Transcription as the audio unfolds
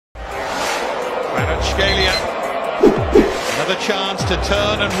Kvaratskhelia. Another chance to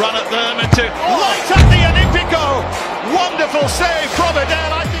turn and run at them and to light up the Olympico. Wonderful save from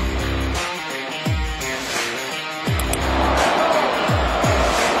Adele, I think.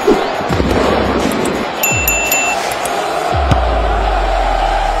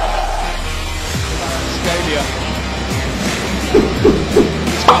 Kvaratskhelia.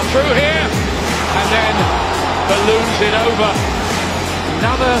 He's got through here and then balloons it over.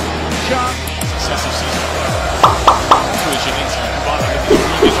 Another chance. Successive season.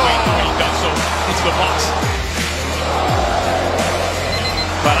 Into the box.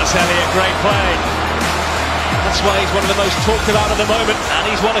 Kvaratskhelia, great play. That's why he's one of the most talked about at the moment, and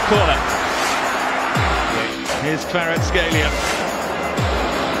he's won a corner. Here's Kvaratskhelia.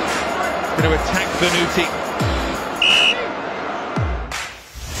 Going to attack Venuti.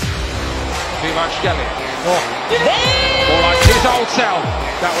 Kvaratskhelia. More like his old self.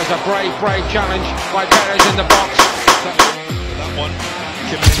 That was a brave challenge by Perez in the box. That one.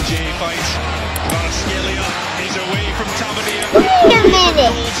 Khvicha fight. Kvaratskhelia is away from Tavernier. Taken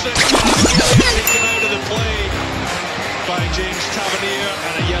out of the play by James Tavernier,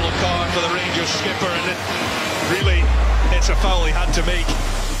 and a yellow card for the Rangers skipper, and it really, it's a foul he had to make.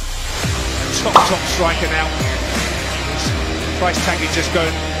 Top striker now. His price tag is just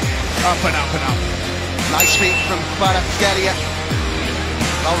going up and up and up. Nice feet from Kvaratskhelia.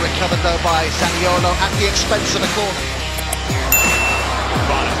 Well recovered though by Zaniolo at the expense of a corner.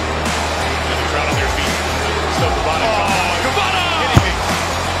 Kvara. And the crowd on their feet. Still Kvara. Oh, Kvara! Kidding me.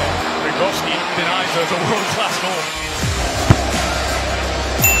 Rybowski denies there's a world-class goal.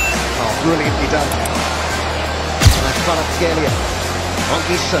 Oh, brilliantly done. And that's Kvaratskhelia.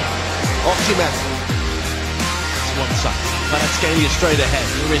 Ongiza. Optima. It's one side. Kvaratskhelia straight ahead.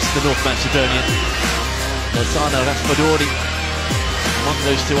 Here is the North Macedonian. Lozano, Raspadori. Among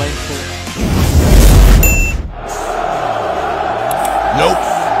those two aim for. Nope.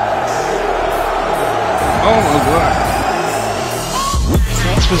 Oh my word.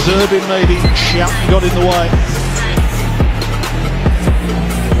 Chance for Zerbin maybe. Shouting got in the way.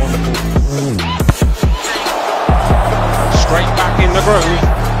 Straight back in the groove.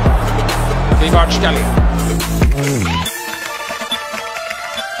 Kvaratskhelia.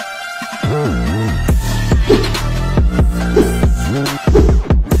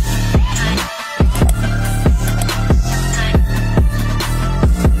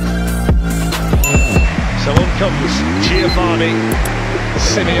 So on comes Giovanni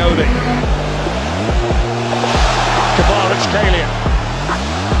Simeone. Kvaratskhelia.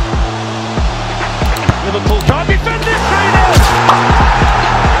 Liverpool can't defend this 3-0.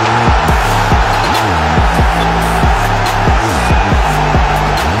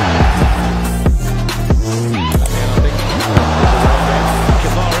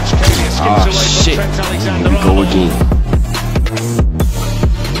 Kvaratskhelia skips away from Trent Alexander. Here we go again.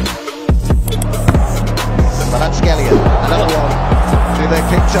 Kvaratskhelia, another one who they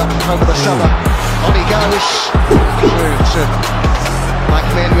picked up over the summer. On he goes through to Mike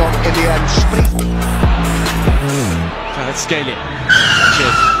Million in the end. Kvaratskhelia.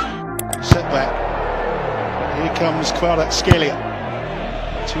 Setback. Here comes Kvaratskhelia.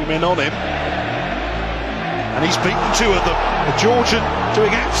 Two men on him. And he's beaten two of them. The Georgian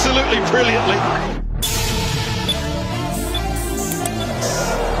doing absolutely brilliantly.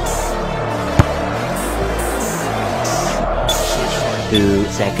 2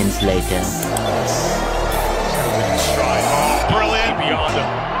 seconds later. Stride. Oh, brilliant. Beyond him.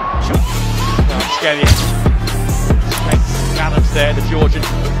 Kvaratskhelia. Balance there, the Georgian.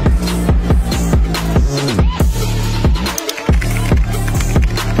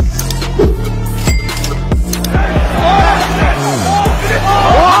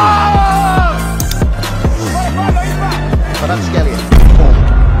 Kvaratskhelia.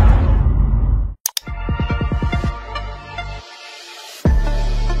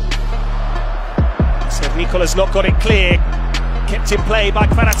 Nicola's not got it clear. Kept in play by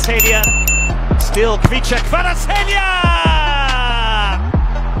Kvaratskhelia. Still Khvicha Kvaratskhelia!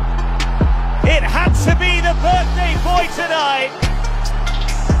 It had to be the birthday boy tonight.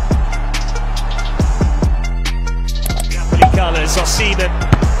 Napoli colours, Osimhen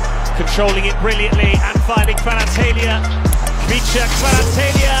controlling it brilliantly and finding Kvaratskhelia. Khvicha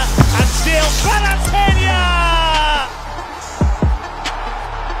Kvaratskhelia and still Kvaratskhelia!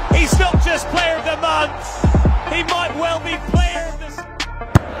 He's not just player of the month, he might well be player of the...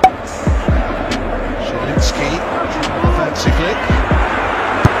 Shalinski, fancy flick.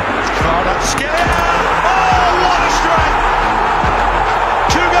 Kvaratskhelia! Oh, what a strike!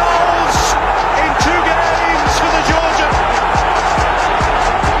 2 goals in 2 games for the Georgian.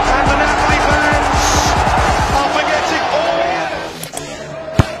 And the Napoli fans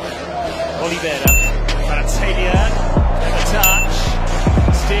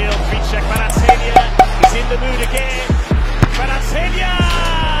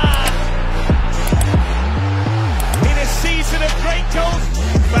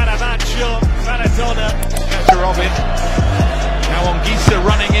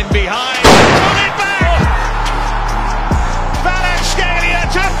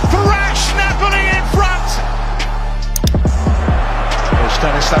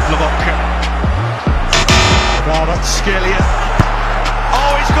Kvaratskhelia.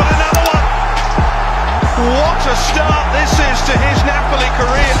 Oh, he's got another one! What a start this is to his Napoli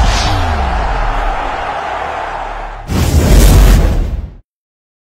career!